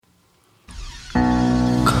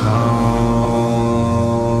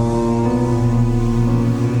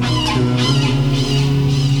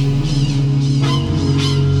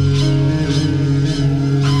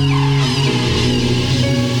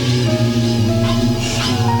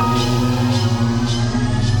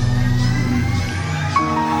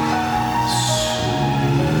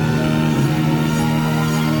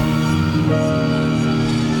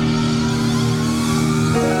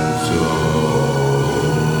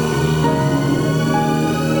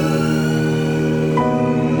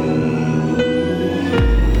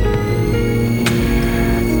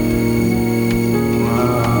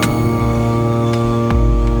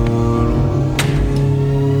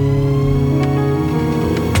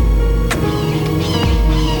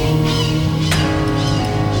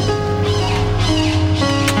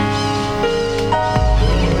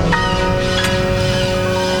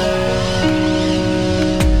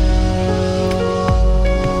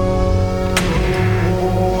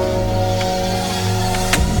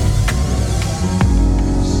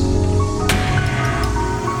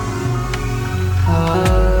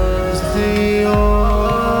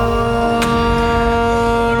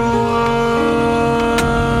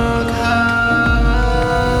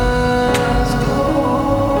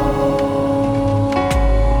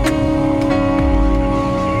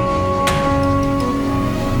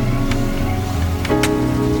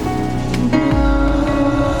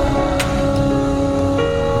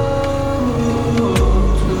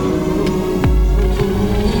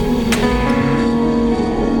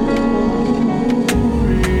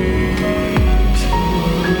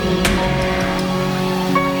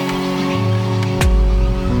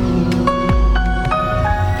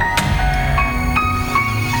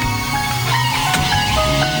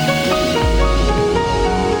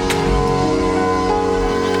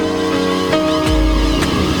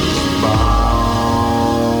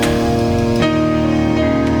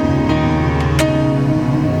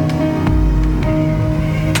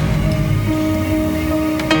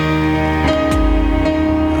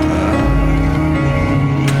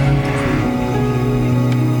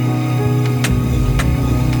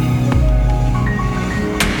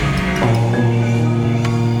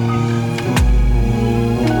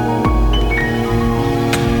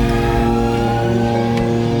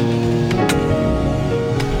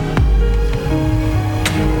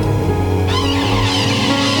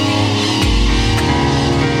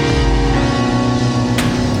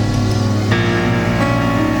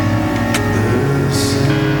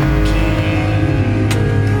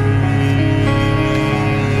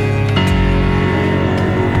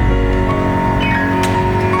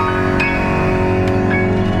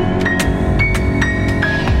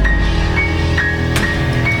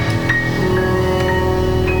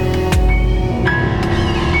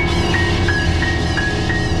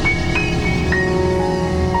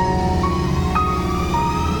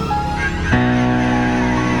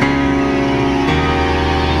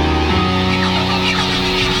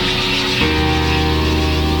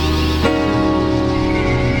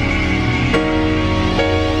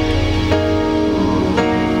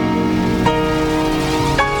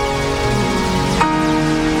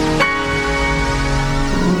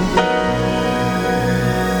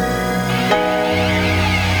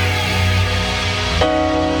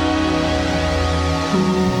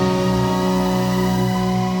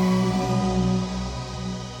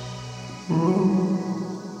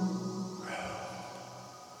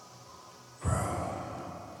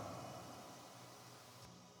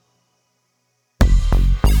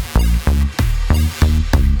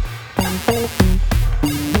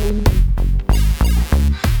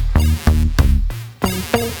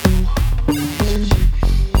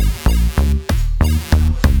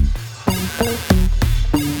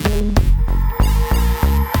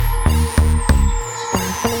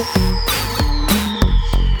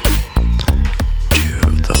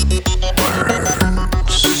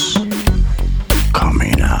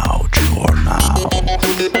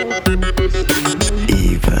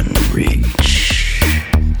even reach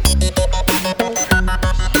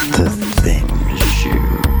the things you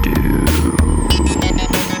do.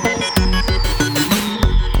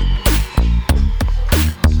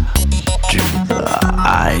 Do the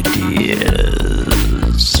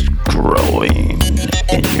ideas growing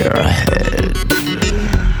in your head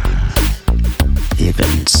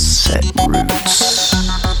even set roots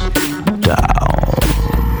down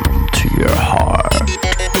to your heart?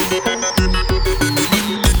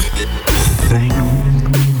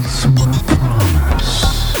 Things were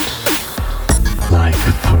promised like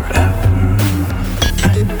forever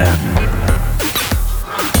and ever,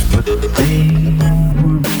 but they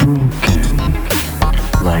were broken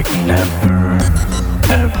like never,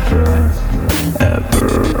 ever,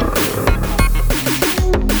 ever.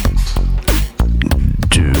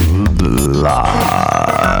 Do the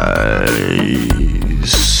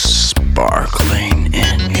lies sparkling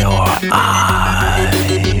in your eyes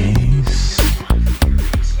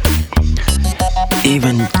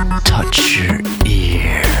even touch your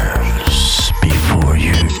ears before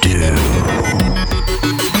you do?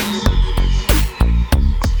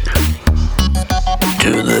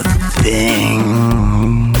 Do the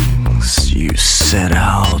things you set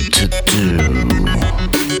out to do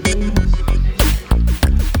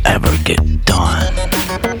ever get done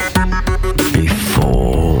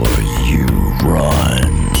before you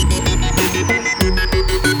run?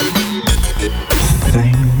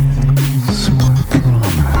 Things were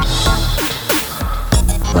promised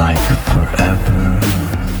like forever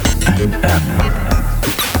and ever,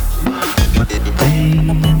 but they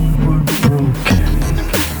were broken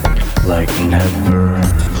like never,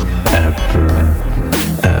 ever,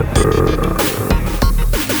 ever.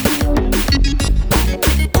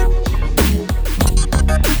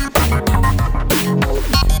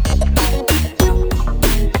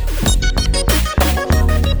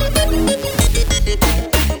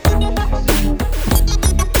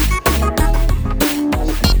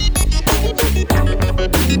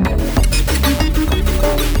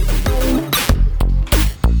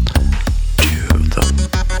 Do the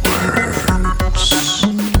words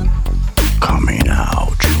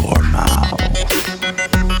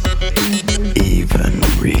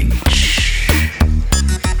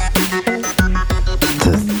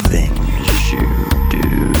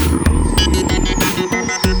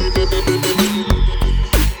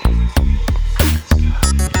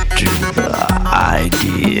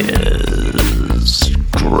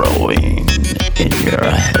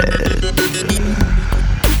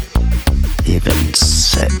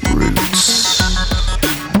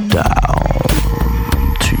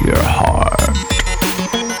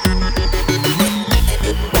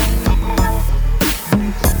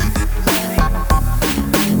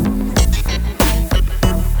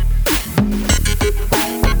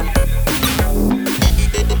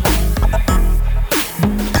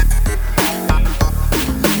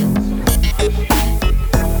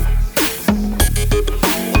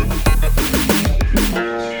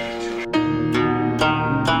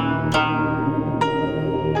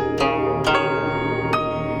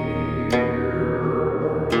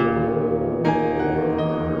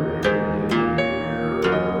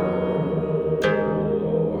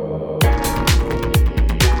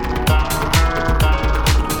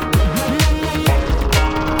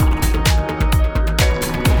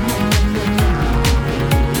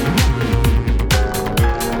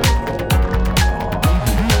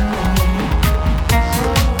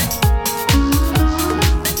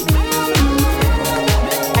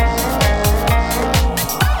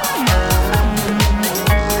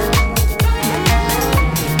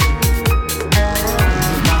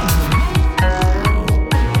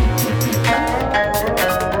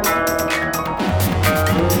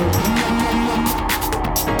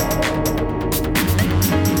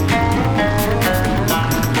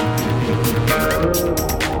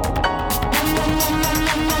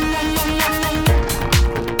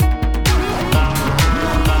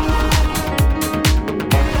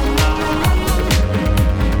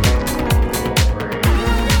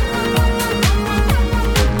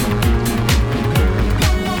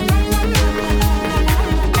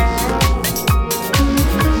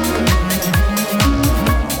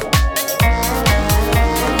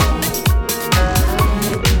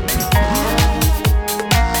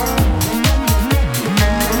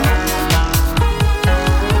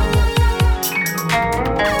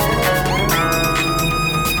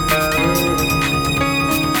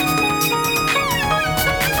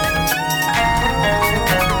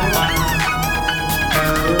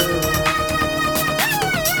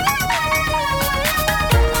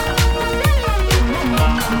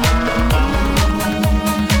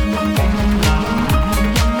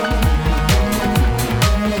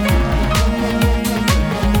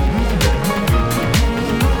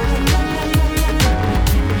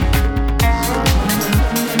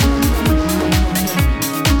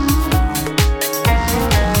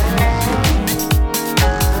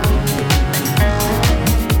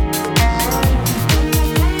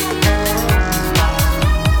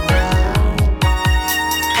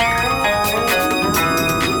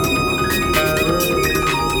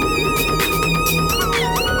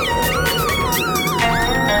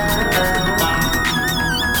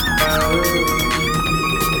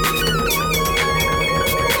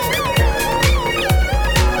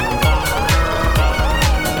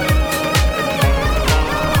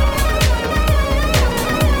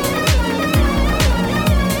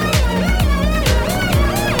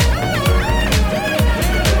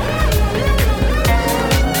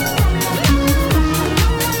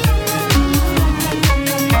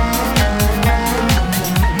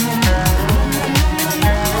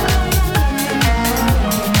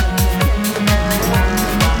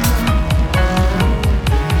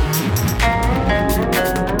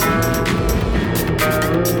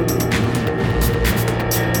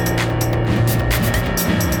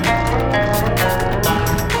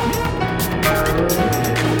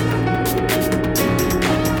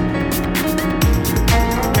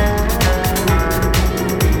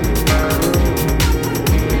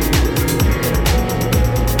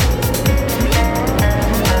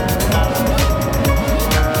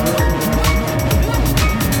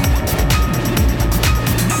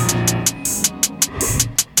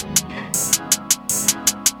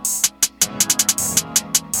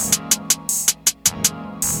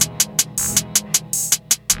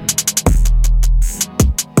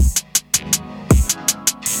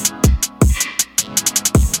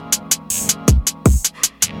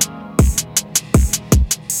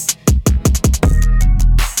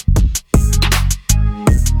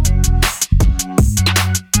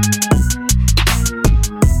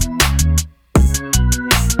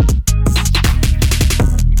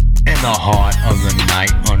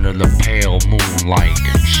under the pale moonlight.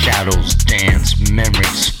 Shadows dance,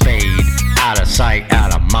 memories fade. Out of sight,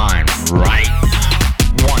 out of mind, right?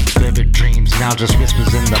 Once vivid dreams, now just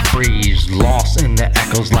whispers in the breeze. Lost in the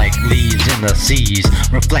echoes like leaves in the seas.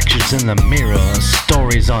 Reflections in the mirror,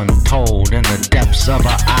 stories untold. In the depths of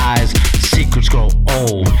our eyes, secrets grow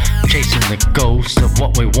old. Chasing the ghosts of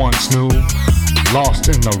what we once knew. Lost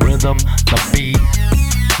in the rhythm, the beat,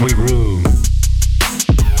 we rule.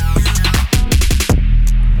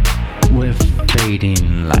 We're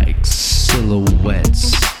fading like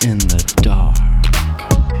silhouettes in the dark,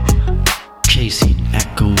 chasing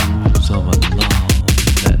echoes of a love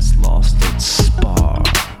that's lost its spark.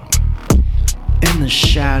 In the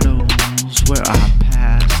shadows where our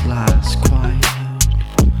past lies quiet,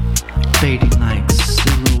 fading like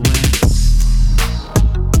silhouettes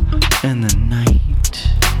in the night.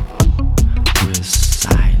 We're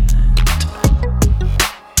silent.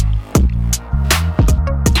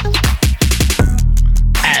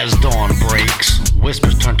 As dawn breaks,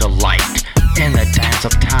 whispers turn to light. In the dance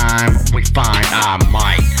of time, we find our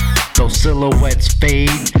might. Those silhouettes fade,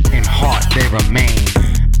 in heart they remain.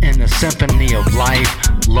 In the symphony of life,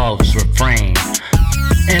 love's refrain.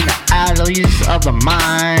 In the alleys of the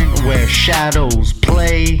mind, where shadows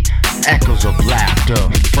play, echoes of laughter,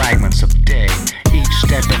 fragments of day. Each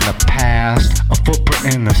step in the past, a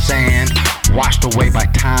footprint in the sand, washed away by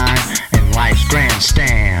time in life's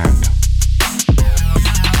grandstand.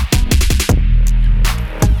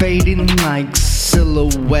 Fading like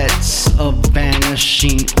silhouettes of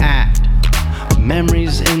vanishing act.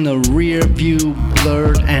 Memories in the rear view,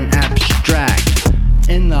 blurred and abstract.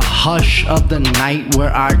 In the hush of the night where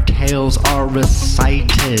our tales are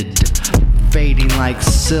recited. Fading like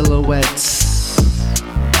silhouettes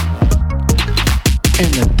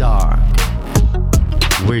in the dark,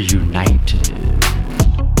 we're united.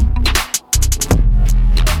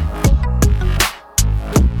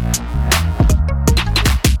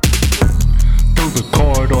 The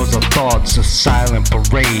corridors of thoughts, a silent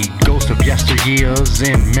parade. Ghosts of yesteryears,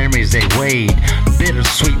 in memories they wade.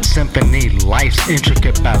 Bittersweet symphony, life's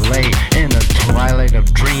intricate ballet. In the twilight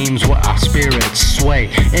of dreams where our spirits sway.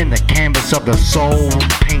 In the canvas of the soul,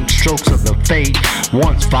 paint strokes of the fate.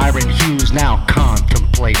 Once vibrant hues, now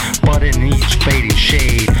contemplate. But in each fading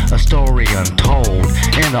shade, a story untold.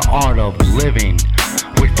 In the art of living,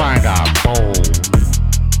 we find our bold.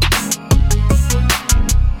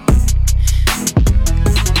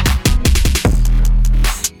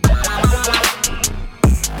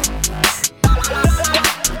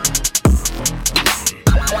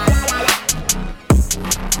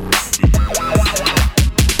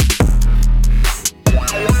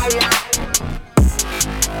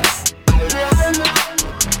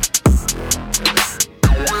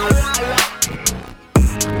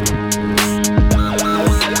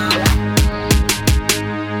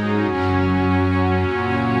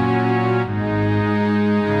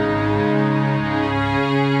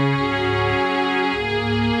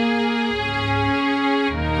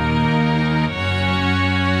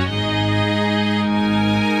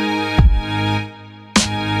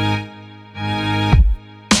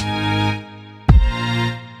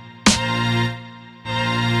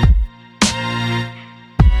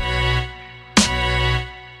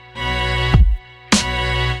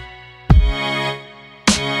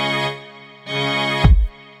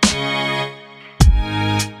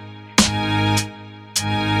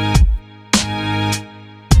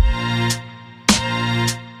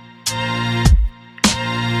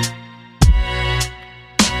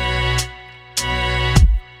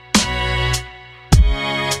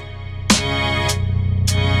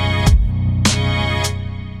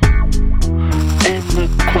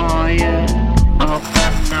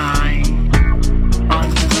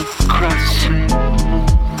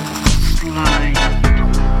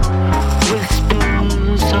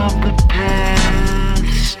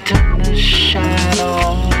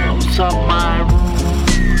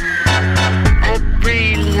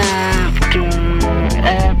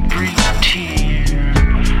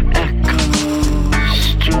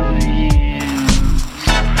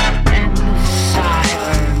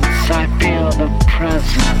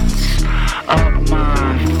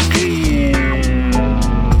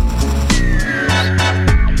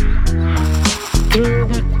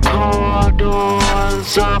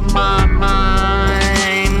 Of my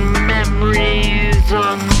mind, memories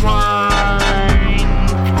unwind,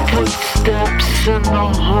 footsteps in the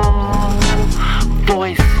hall,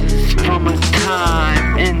 voices from a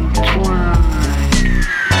time entwined,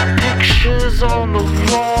 pictures on the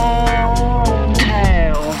wall,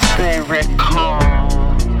 tales they recall,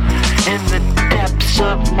 in the depths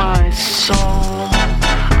of my soul,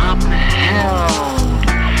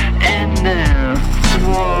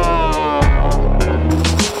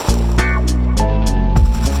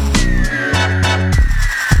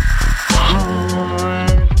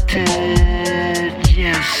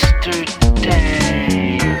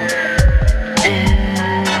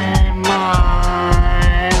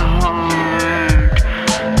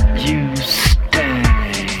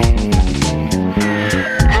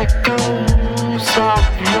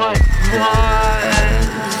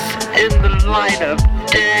 light of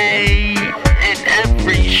day, in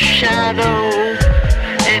every shadow,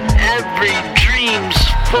 in every dream's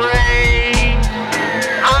fray.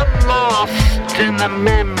 I'm lost in the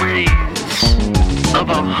memories of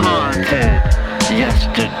a haunted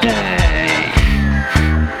yesterday.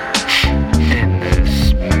 In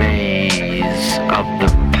this maze of the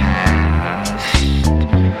past,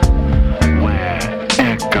 where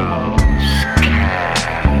echoes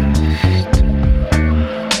cast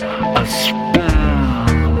a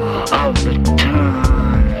spell of the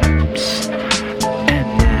times in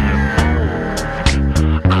their mold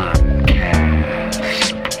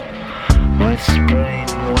uncasp. Whispering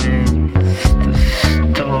winds, the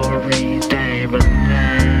story they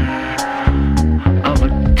relay of a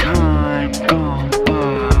time gone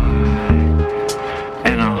by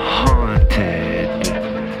and a haunted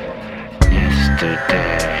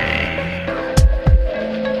yesterday.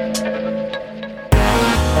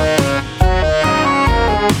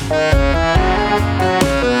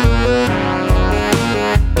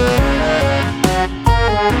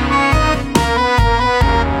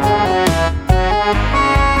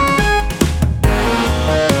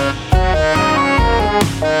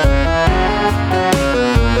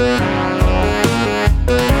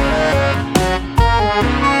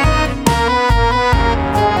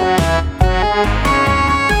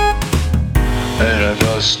 In a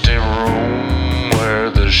dusty room where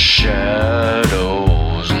the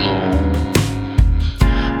shadows loom,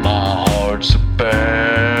 my heart's a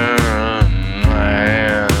barren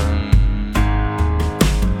land.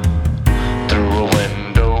 Through a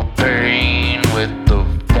window pane with the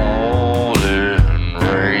falling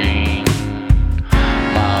rain,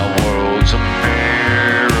 my world's a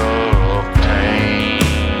mirror of pain.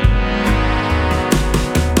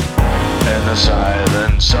 In the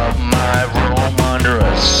silence of my room under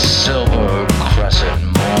a silver crescent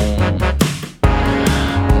moon,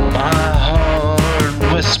 my heart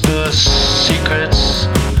whispers secrets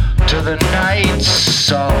to the night's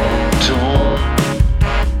solemn tune.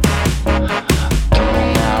 Through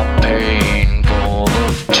my pain full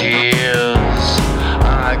of tears,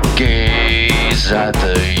 I gaze at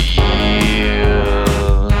the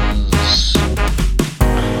years.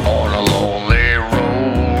 On a lonely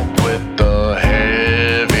road with the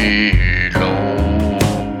heavy load,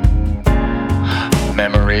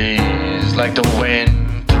 memories like the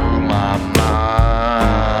wind through my mind.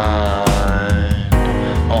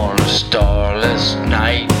 On a starless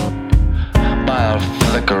night, by a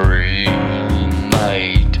flickering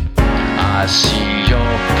light, I see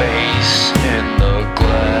your face in the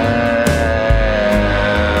glass.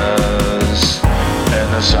 In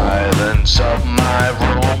the silence of my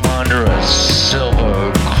room under a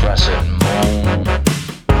silver crescent moon,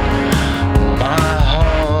 my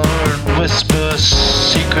heart whispers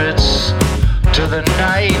secrets to the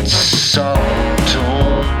night's solemn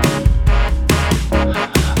tune.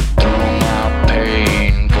 Through my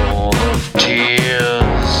pain full of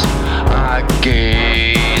tears, I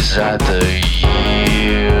gaze at the years.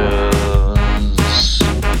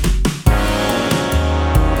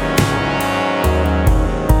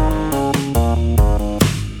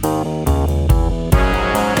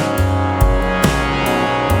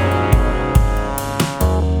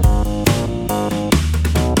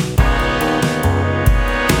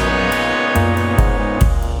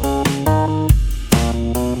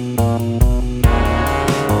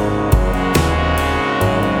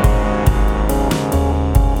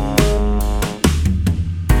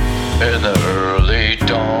 In the early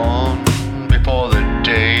dawn, before the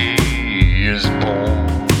day is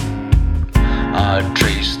born, I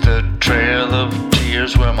trace the trail of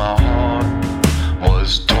tears where my heart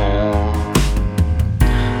was torn.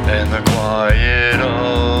 In the quiet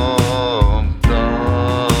of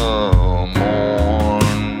the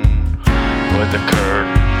morn, with the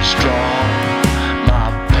curtains drawn, my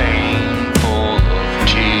pain full of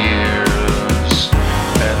tears.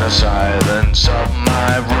 In the silence of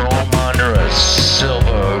my room under a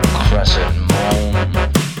silver crescent moon,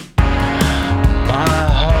 my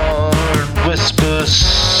heart whispers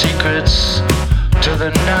secrets to the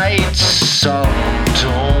night's solemn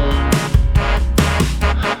tune.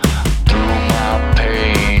 Through my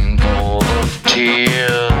pain full of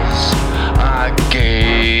tears, I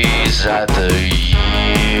gaze at the years.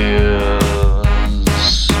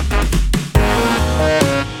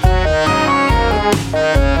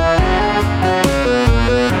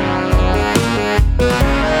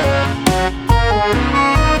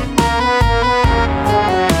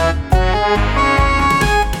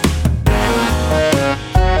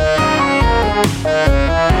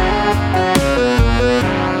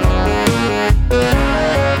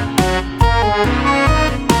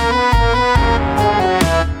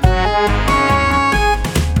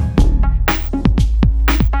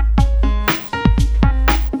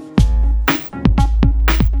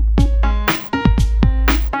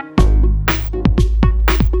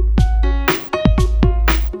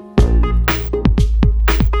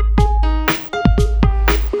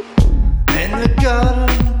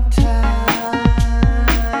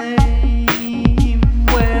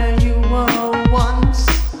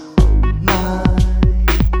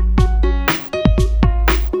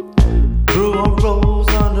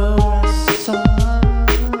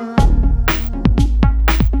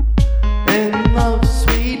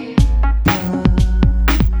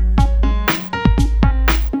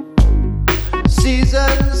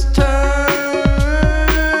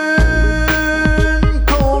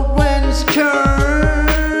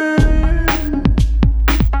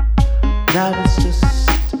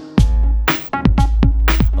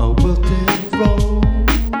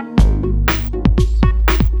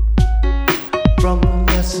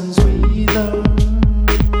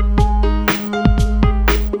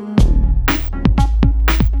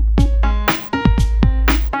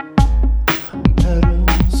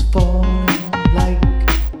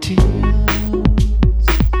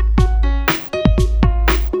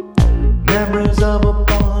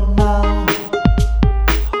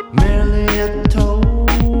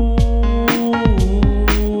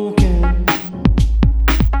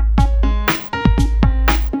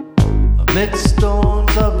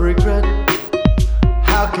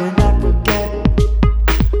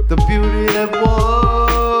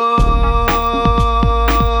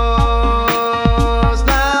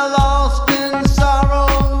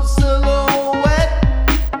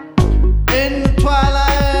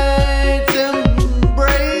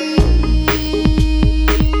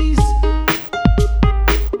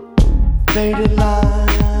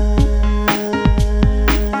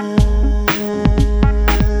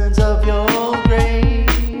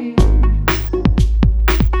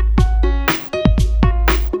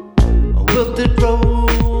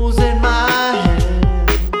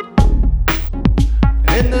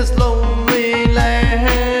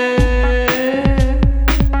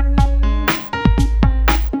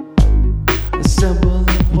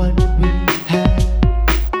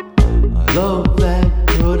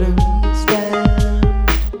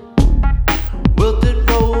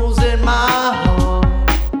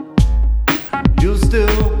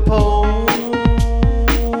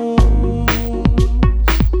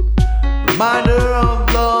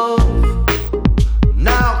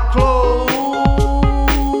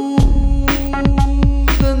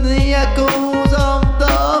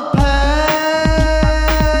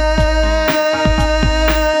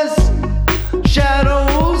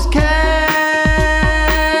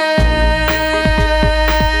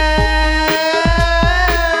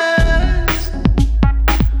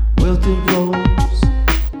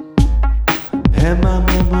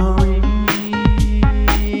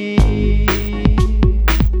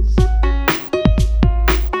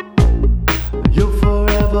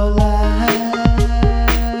 never last.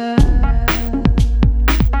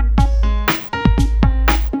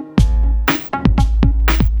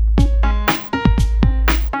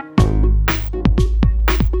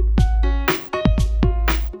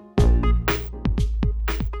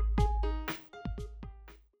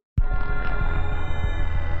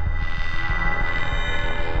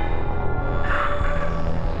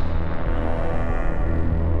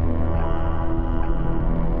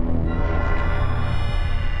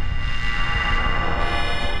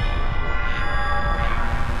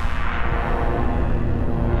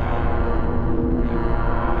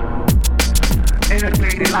 In the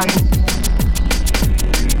faded light,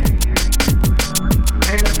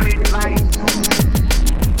 in the faded light,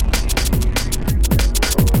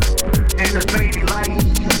 in the faded light,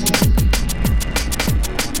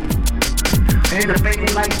 in the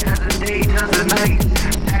faded light, as the day turns to night,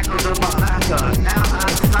 echoes of my laughter now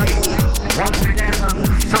out of sight. Once again under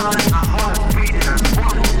the sun, my heart beating as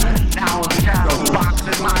one. Now a shadow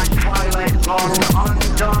boxing my twilight, lost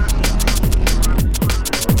undone.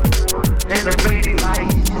 In the fading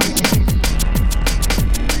light,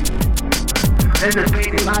 in the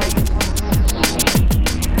fading light,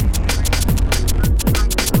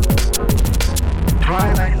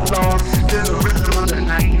 twilight lost in the rhythm of the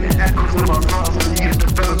night, echoes of our love, used to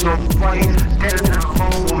burn so bright, dancing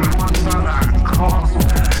home, one sun I crossed,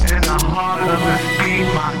 in the heart of the street,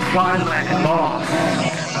 my twilight lost.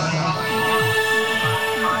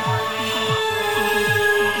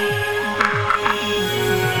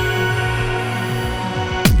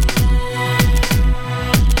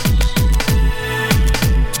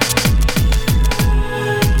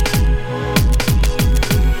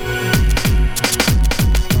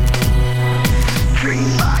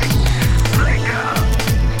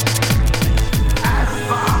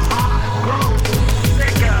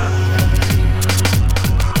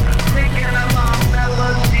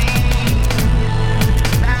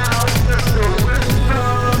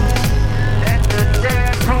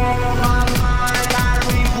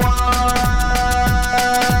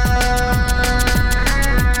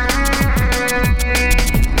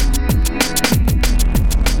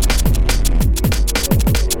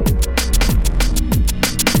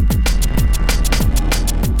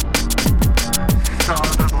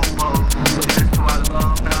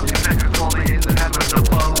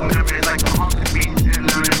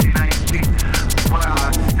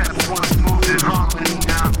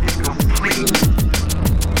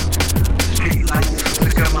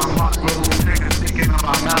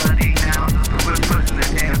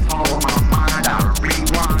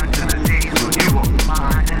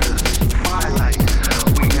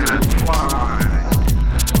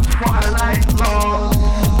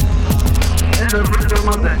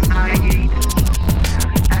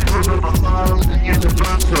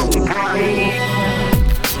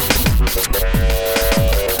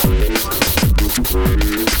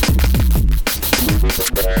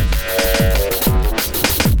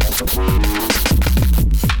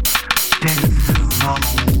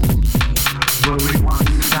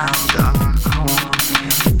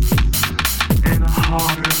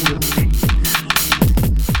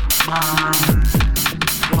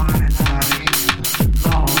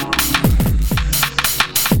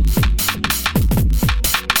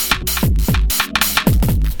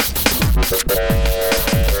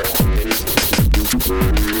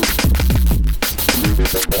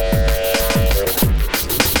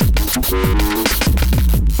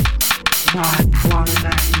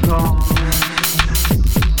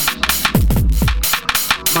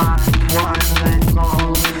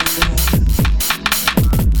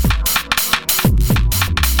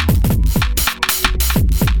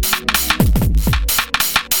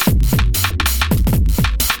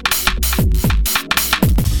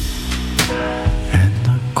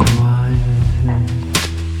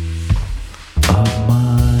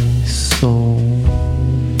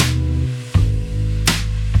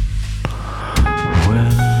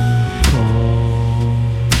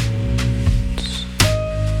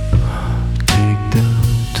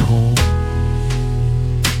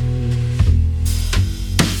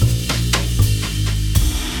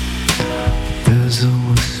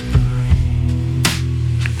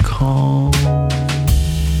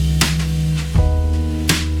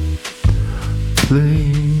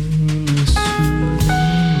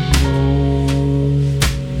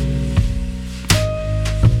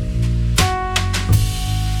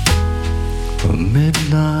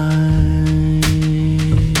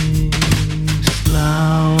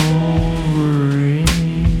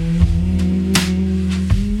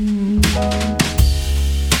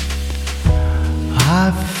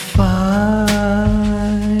 I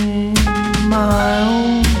find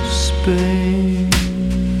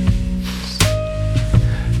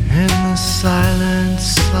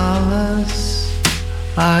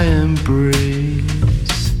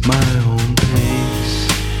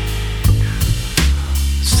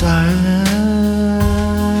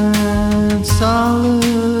silent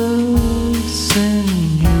solace in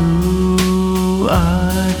you I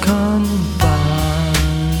confide,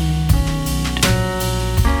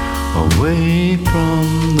 away from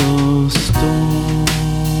the storm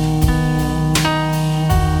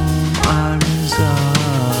I reside,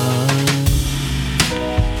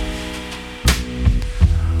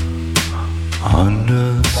 under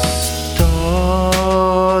starlit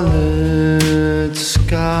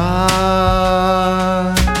sky,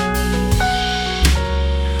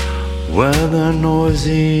 where the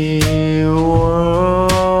noisy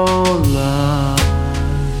world lies.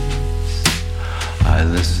 I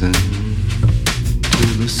listen to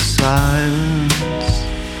the silence,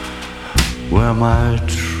 where my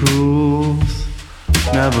truth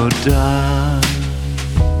never dies.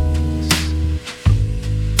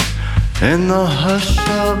 In the hush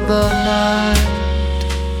of the night,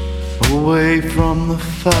 away from the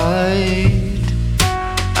fight,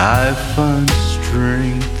 I find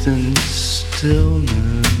strength in stillness.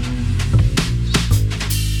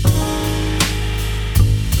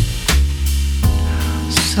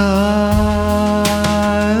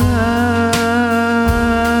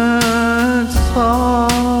 Silent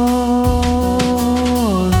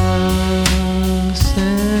solace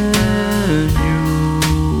in you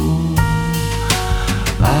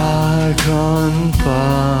I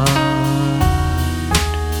confide,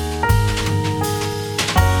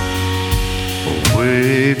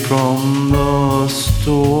 away from the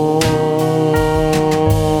storm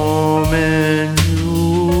in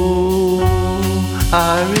you I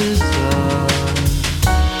reside.